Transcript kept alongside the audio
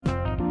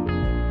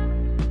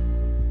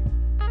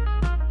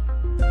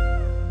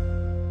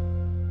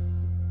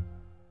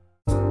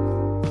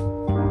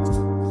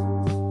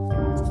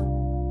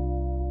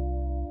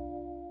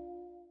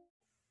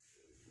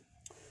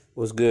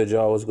What's good,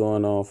 y'all? What's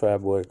going on, Fat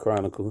Boy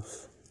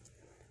Chronicles?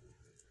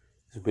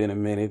 It's been a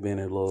minute, been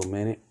a little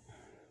minute.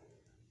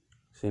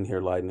 Sitting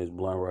here lighting this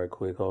blunt right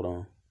quick. Hold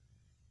on.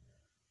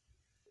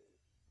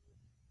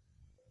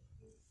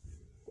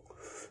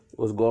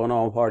 What's going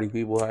on, party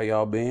people? How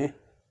y'all been?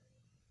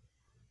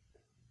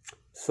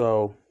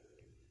 So,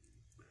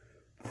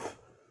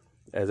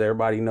 as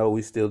everybody know,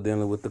 we still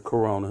dealing with the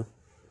corona,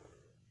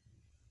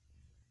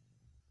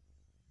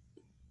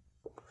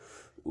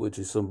 which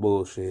is some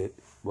bullshit,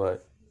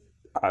 but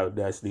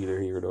that's neither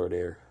here nor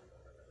there.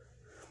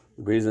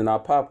 The reason I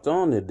popped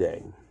on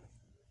today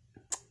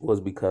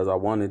was because I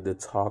wanted to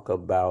talk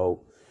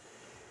about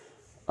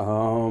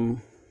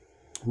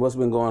what's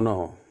been going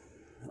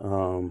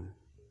on.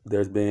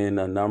 There's been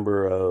a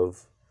number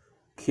of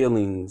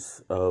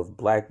killings of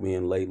black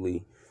men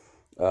lately.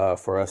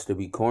 For us to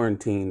be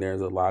quarantined,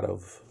 there's a lot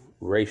of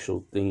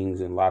racial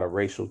things and a lot of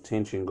racial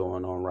tension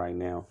going on right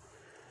now.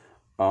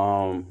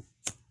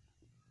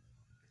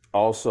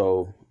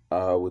 Also,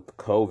 with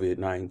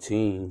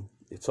COVID-19,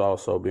 it's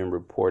also been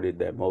reported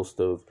that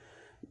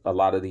a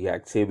lot of the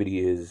activity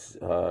is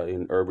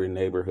in urban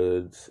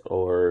neighborhoods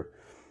or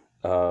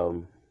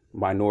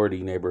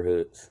minority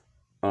neighborhoods.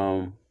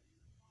 And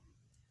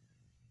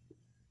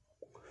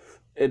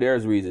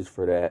there's reasons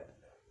for that.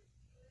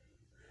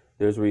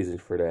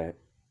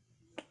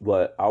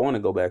 But I want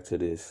to go back to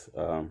this,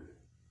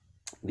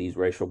 these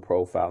racial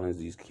profilings,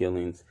 these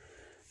killings.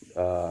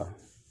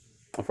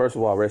 First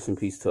of all, rest in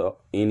peace to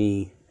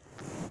any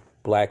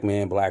black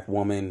man, black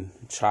woman,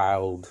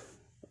 child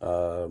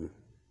that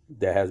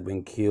has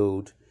been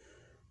killed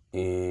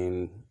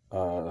in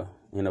a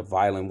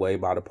violent way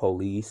by the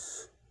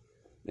police,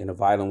 in a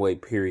violent way,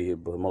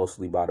 period, but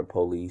mostly by the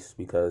police,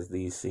 because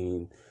these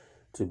seem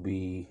to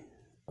be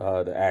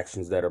the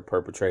actions that are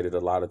perpetrated a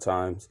lot of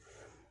times,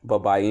 but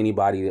by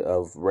anybody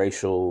of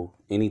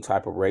any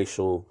type of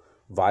racial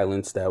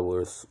violence that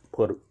was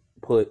put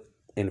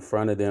in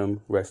front of them.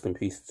 Rest in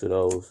peace to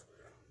those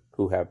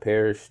who have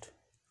perished.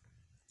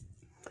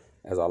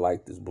 As I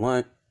light this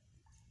blunt,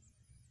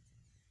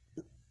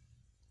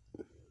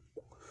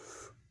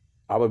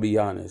 I will be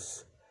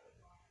honest,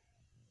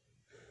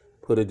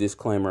 put a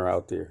disclaimer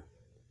out there.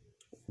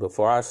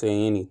 Before I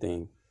say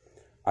anything,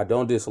 I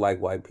don't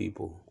dislike white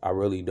people. I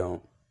really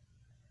don't.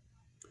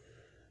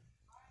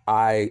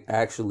 I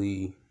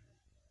actually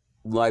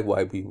like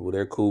white people.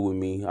 They're cool with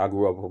me. I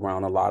grew up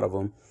around a lot of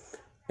them,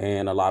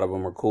 and a lot of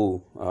them are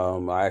cool.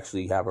 I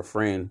actually have a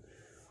friend,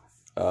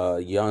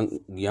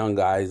 young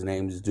guy. His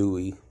name is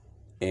Dewey,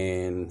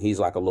 and he's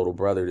like a little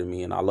brother to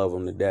me, and I love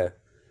him to death.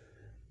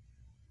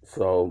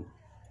 So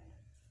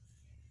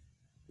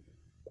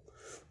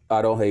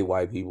I don't hate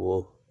white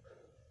people.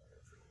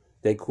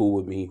 They cool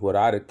with me. What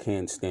I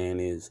can't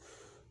stand is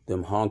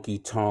them honky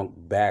tonk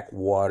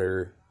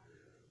backwater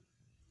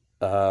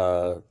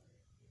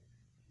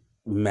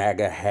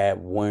MAGA hat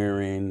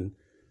wearing,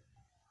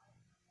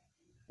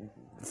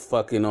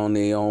 fucking on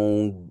their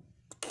own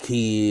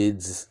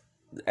kids,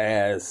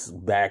 ass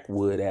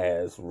backwood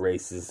ass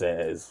racist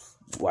ass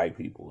white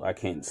people. I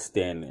can't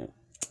stand it.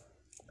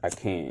 I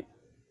can't.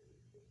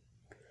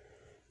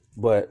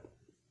 But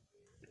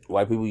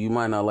white people, you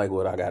might not like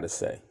what I gotta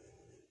say.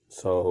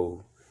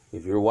 So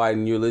if you're white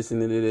and you're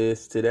listening to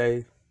this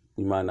today,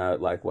 you might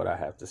not like what I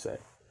have to say.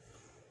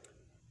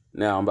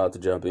 Now I'm about to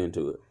jump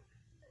into it.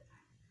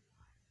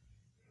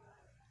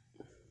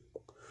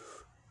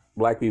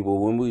 Black people,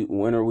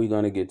 when are we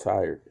gonna get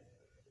tired?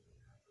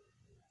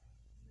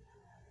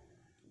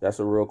 That's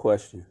a real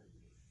question.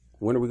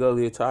 When are we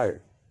gonna get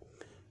tired?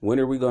 When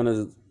are we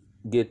gonna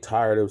get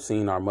tired of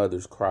seeing our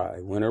mothers cry?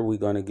 When are we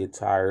gonna get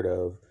tired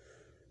of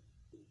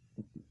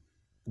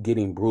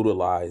getting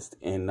brutalized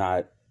and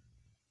not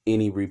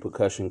any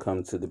repercussion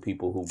come to the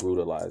people who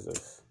brutalize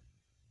us?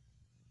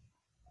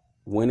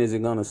 When is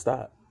it gonna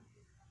stop?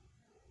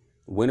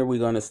 When are we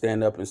going to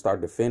stand up and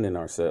start defending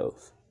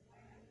ourselves?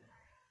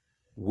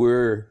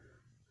 We're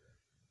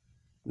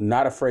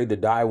not afraid to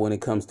die when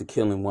it comes to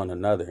killing one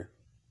another,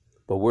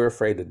 but we're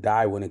afraid to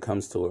die when it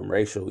comes to a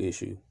racial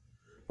issue,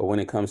 or when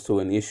it comes to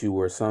an issue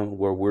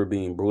where we're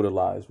being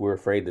brutalized. We're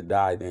afraid to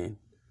die then.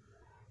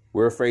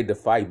 We're afraid to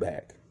fight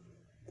back.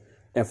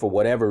 And for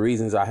whatever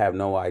reasons, I have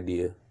no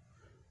idea,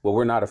 but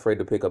we're not afraid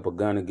to pick up a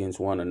gun against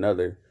one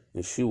another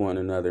and shoot one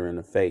another in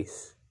the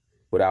face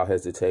without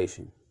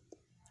hesitation.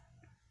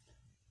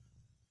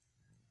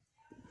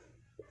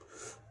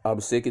 I'm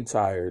sick and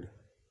tired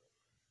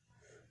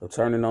of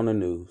turning on the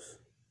news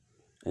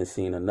and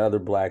seeing another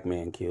black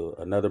man killed,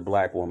 another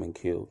black woman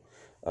killed,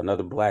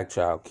 another black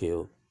child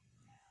killed.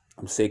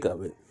 I'm sick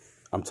of it.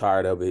 I'm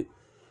tired of it.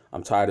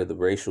 I'm tired of the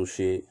racial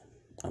shit.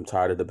 I'm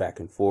tired of the back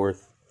and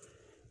forth.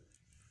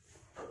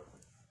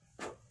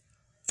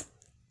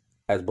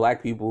 As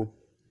black people,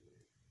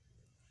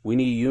 we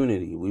need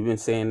unity. We've been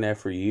saying that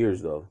for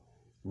years, though,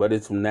 but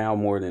it's now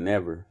more than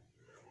ever.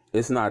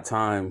 It's not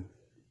time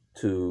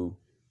to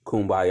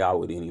kumbaya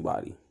with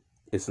anybody.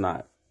 It's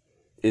not.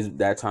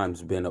 That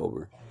time's been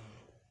over.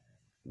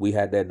 We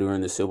had that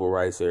during the civil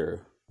rights era.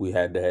 We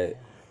had that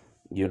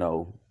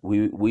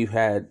We've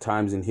had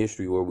times in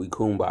history where we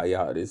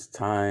kumbaya. It's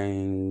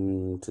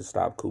time to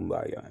stop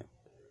kumbaya.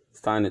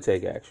 It's time to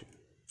take action.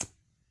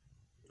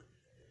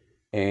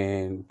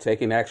 And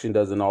taking action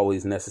doesn't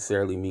always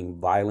necessarily mean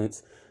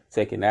violence.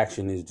 Taking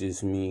action is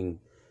just mean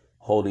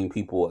holding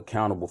people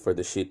accountable for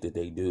the shit that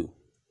they do.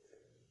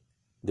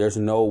 There's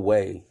no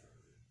way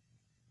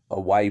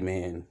a white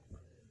man,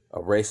 a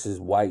racist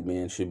white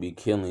man, should be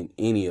killing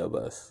any of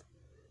us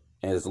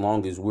as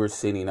long as we're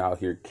sitting out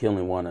here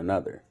killing one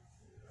another.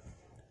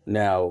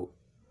 Now,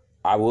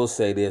 I will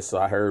say this. So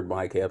I heard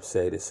Mike Epps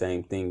say the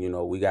same thing.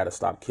 We got to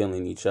stop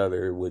killing each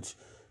other, which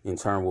in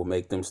turn will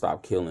make them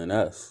stop killing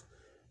us.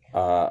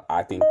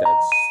 I think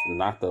that's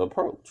not the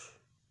approach.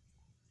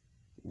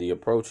 The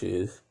approach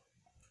is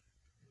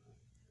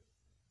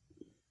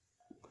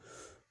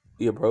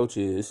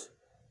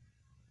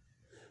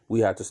we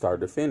have to start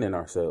defending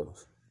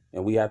ourselves,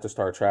 and we have to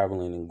start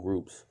traveling in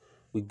groups.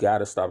 We got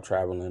to stop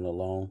traveling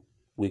alone.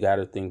 We got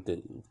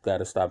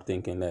to stop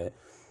thinking that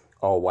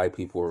all white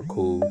people are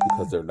cool,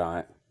 because they're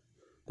not.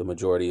 The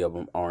majority of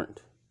them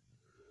aren't.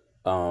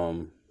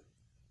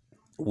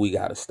 We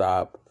got to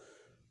stop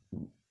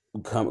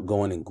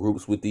going in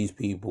groups with these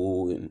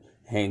people and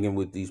hanging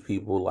with these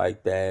people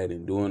like that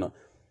and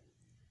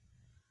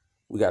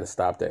we got to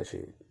stop that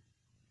shit.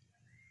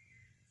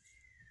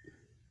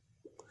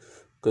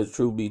 Because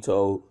truth be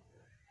told,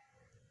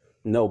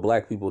 no,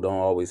 black people don't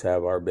always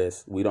have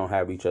we don't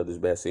have each other's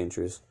best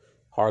interests,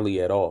 hardly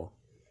at all.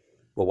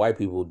 But white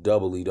people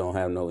doubly don't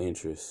have no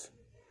interests.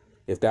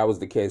 If that was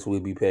the case,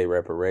 we'd be paid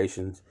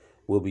reparations.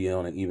 We'll be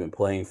on an even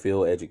playing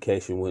field.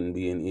 Education wouldn't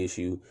be an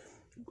issue.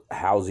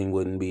 Housing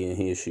wouldn't be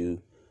an issue.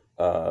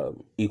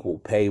 Equal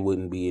pay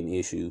wouldn't be an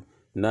issue.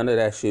 None of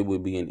that shit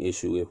would be an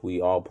issue if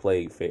we all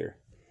played fair.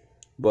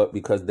 But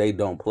because they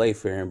don't play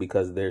fair and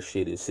because their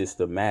shit is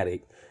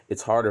systematic,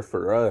 it's harder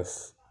for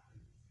us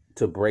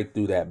to break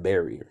through that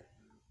barrier.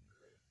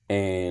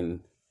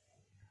 And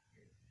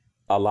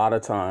a lot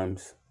of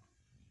times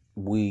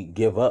we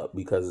give up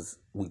because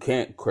we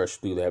can't crush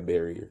through that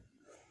barrier.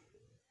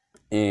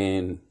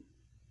 And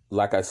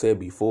like I said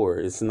before,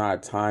 it's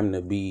not time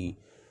to be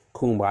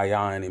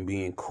kumbayaing and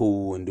being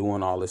cool and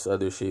doing all this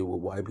other shit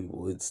with white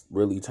people. It's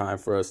really time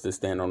for us to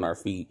stand on our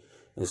feet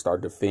and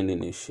start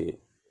defending this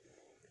shit.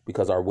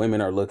 Because our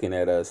women are looking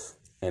at us,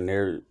 and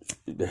they're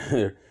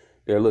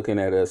looking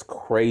at us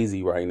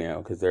crazy right now,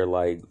 because they're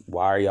like,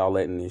 why are y'all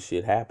letting this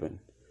shit happen?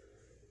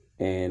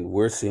 And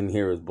we're sitting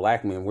here as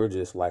black men, we're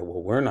just like,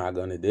 well, we're not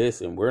gonna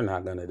this and we're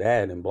not gonna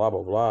that and blah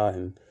blah blah.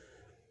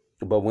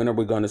 But when are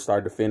we gonna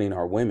start defending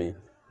our women?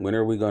 When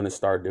are we gonna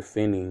start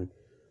defending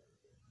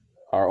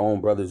our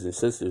own brothers and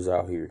sisters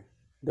out here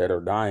that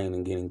are dying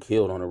and getting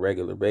killed on a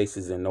regular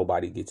basis and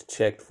nobody gets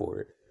checked for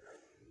it?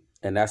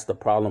 And that's the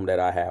problem that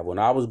I have. When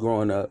I was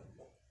growing up,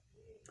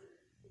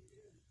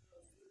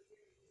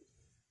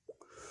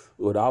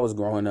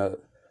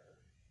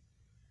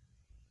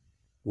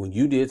 when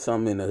you did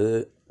something in the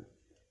hood,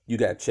 you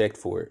got checked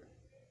for it.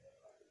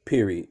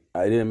 Period.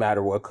 It didn't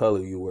matter what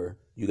color you were.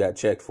 You got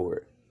checked for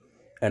it.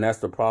 And that's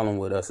the problem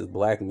with us as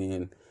black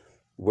men.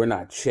 We're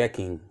not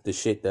checking the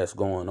shit that's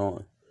going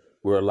on.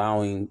 We're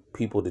allowing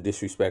people to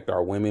disrespect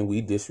our women.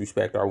 We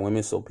disrespect our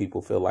women so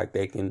people feel like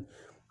they can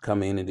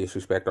come in and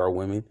disrespect our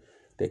women.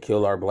 They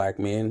kill our black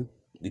men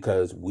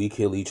because we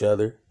kill each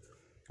other,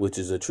 which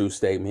is a true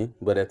statement.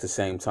 But at the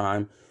same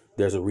time,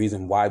 there's a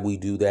reason why we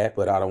do that.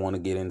 But I don't want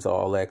to get into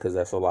all that because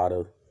that's a lot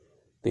of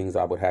things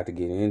I would have to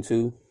get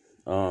into.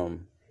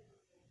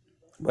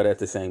 But at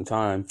the same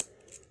time,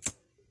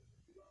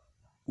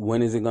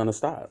 when is it going to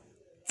stop?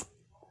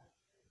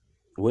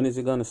 When is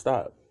it going to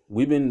stop?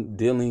 We've been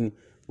dealing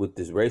with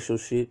this racial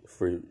shit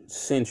for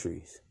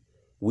centuries.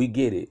 We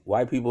get it.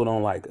 White people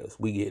don't like us.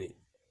 We get it.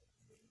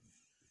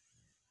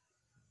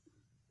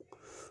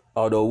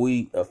 Although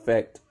we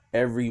affect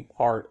every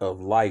part of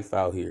life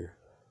out here,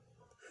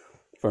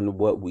 from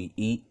what we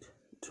eat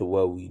to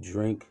what we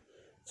drink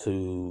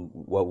to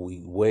what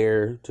we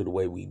wear to the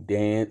way we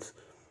dance,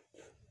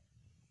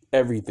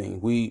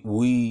 everything.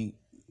 We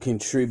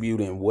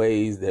contribute in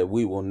ways that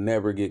we will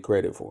never get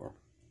credit for.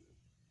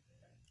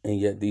 And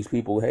yet these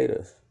people hate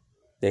us.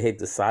 They hate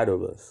the sight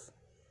of us.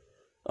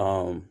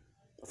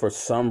 For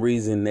some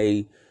reason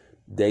they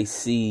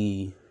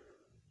see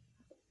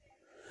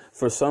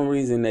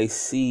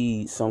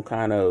some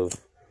kind of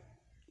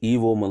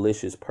evil,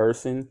 malicious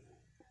person.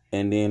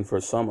 And then for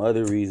some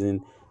other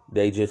reason,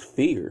 they just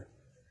fear.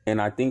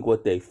 And I think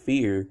what they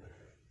fear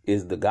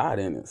is the God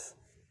in us.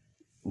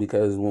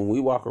 Because when we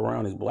walk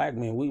around as black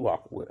men, we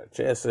walk with our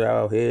chest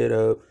out, head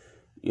up,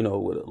 with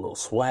a little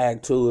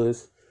swag to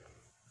us.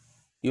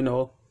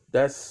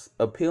 That's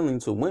appealing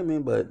to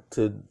women, but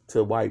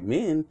to white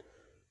men,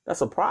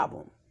 that's a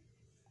problem.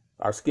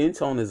 Our skin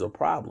tone is a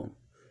problem.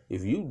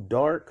 If you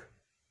dark,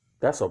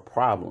 that's a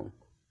problem.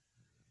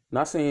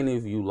 Not saying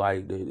if you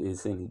light that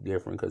it's any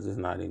different, because it's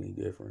not any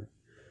different.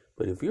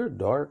 But if you're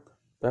dark,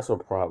 that's a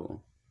problem.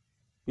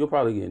 You'll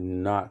probably get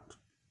knocked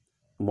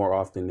more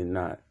often than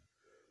not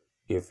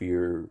if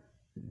you're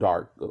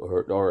dark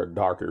or a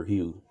darker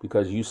hue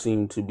because you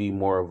seem to be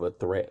more of a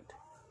threat.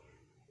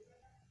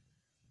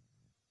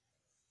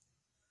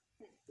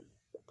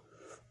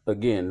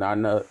 Again,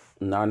 not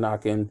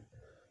knocking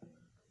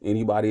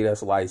anybody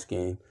that's light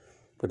skinned,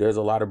 but there's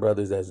a lot of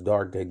brothers that's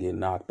dark that get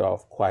knocked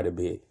off quite a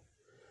bit.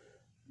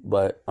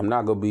 But I'm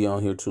not gonna be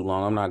on here too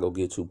long. I'm not gonna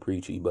get too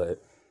preachy,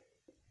 but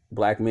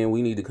black men,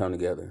 we need to come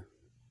together.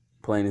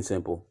 Plain and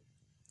simple.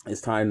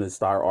 It's time to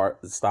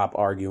stop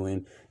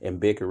arguing and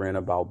bickering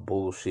about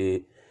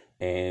bullshit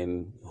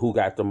and who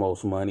got the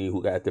most money,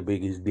 who got the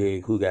biggest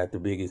dick, who got the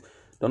biggest.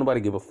 Don't nobody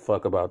give a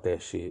fuck about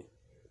that shit.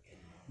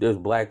 There's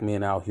black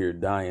men out here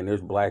dying.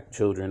 There's black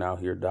children out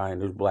here dying.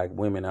 There's black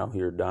women out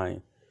here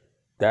dying.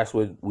 That's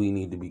what we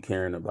need to be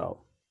caring about.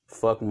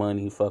 Fuck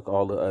money, fuck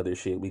all the other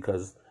shit,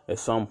 because at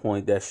some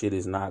point that shit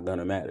is not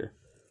gonna matter.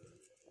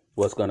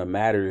 What's gonna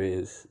matter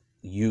is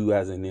you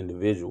as an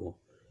individual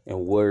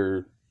and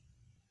where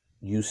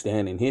you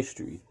stand in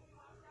history.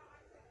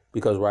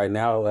 Because right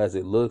now, as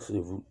it looks,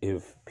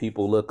 if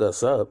people look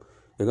us up,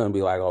 they're gonna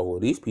be like, oh well,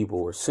 these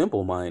people were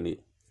simple minded.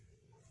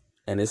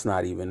 And it's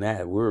not even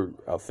that. We're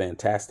a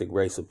fantastic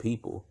race of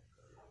people.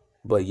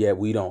 But yet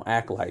we don't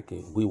act like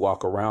it. We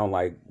walk around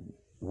like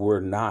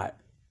we're not,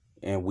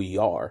 and we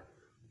are.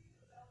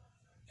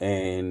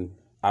 And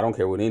I don't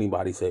care what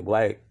anybody say.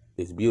 Black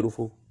is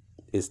beautiful.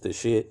 It's the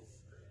shit.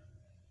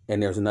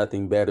 And there's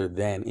nothing better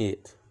than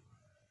it.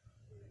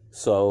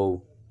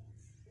 So,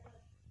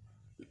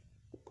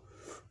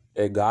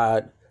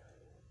 God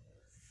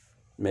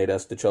made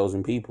us the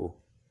chosen people.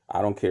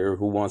 I don't care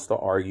who wants to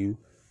argue.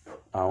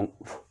 I don't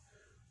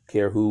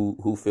care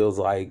who feels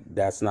like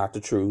that's not the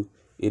truth.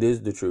 It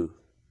is the truth.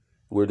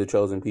 We're the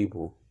chosen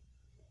people.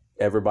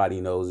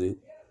 Everybody knows it.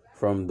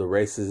 From the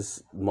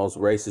most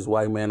racist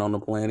white man on the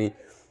planet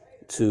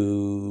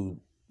to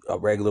a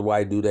regular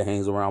white dude that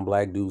hangs around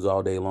black dudes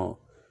all day long.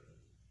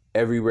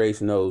 Every race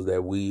knows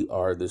that we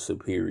are the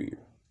superior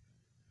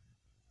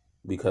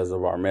because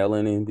of our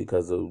melanin,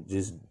 because of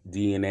just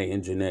DNA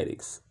and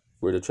genetics.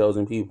 We're the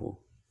chosen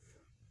people.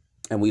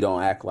 And we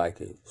don't act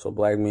like it. So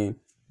black men,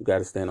 we got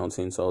to stand on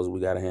 10 toes. We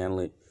got to handle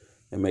it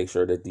and make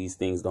sure that these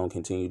things don't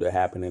continue to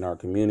happen in our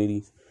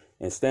communities,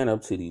 and stand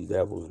up to these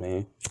devils,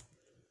 man.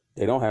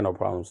 They don't have no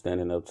problem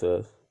standing up to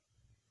us,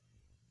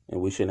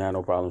 and we shouldn't have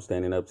no problem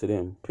standing up to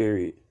them,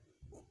 period.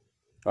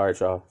 All right,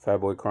 y'all.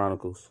 Fatboy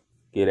Chronicles.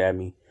 Get at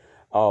me.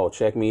 Oh,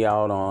 check me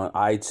out on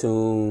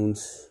iTunes,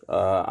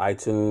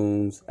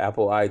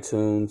 Apple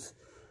iTunes,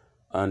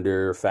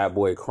 under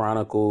Fatboy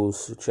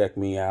Chronicles. Check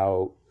me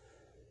out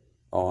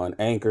on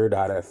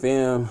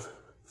Anchor.fm,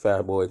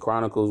 Fatboy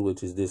Chronicles,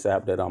 which is this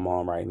app that I'm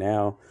on right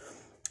now.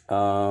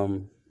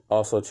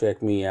 Also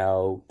check me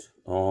out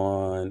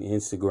on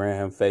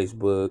Instagram,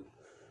 Facebook.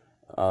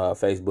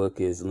 Facebook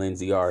is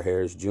Lindsey R.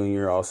 Harris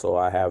Jr. Also,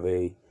 I have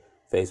a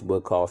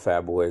Facebook called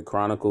Fatboy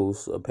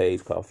Chronicles, a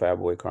page called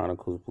Fatboy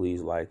Chronicles.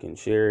 Please like and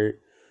share it.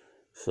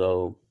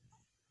 So,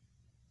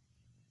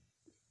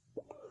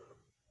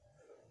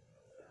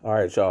 all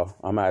right, y'all.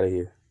 I'm out of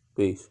here.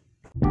 Peace.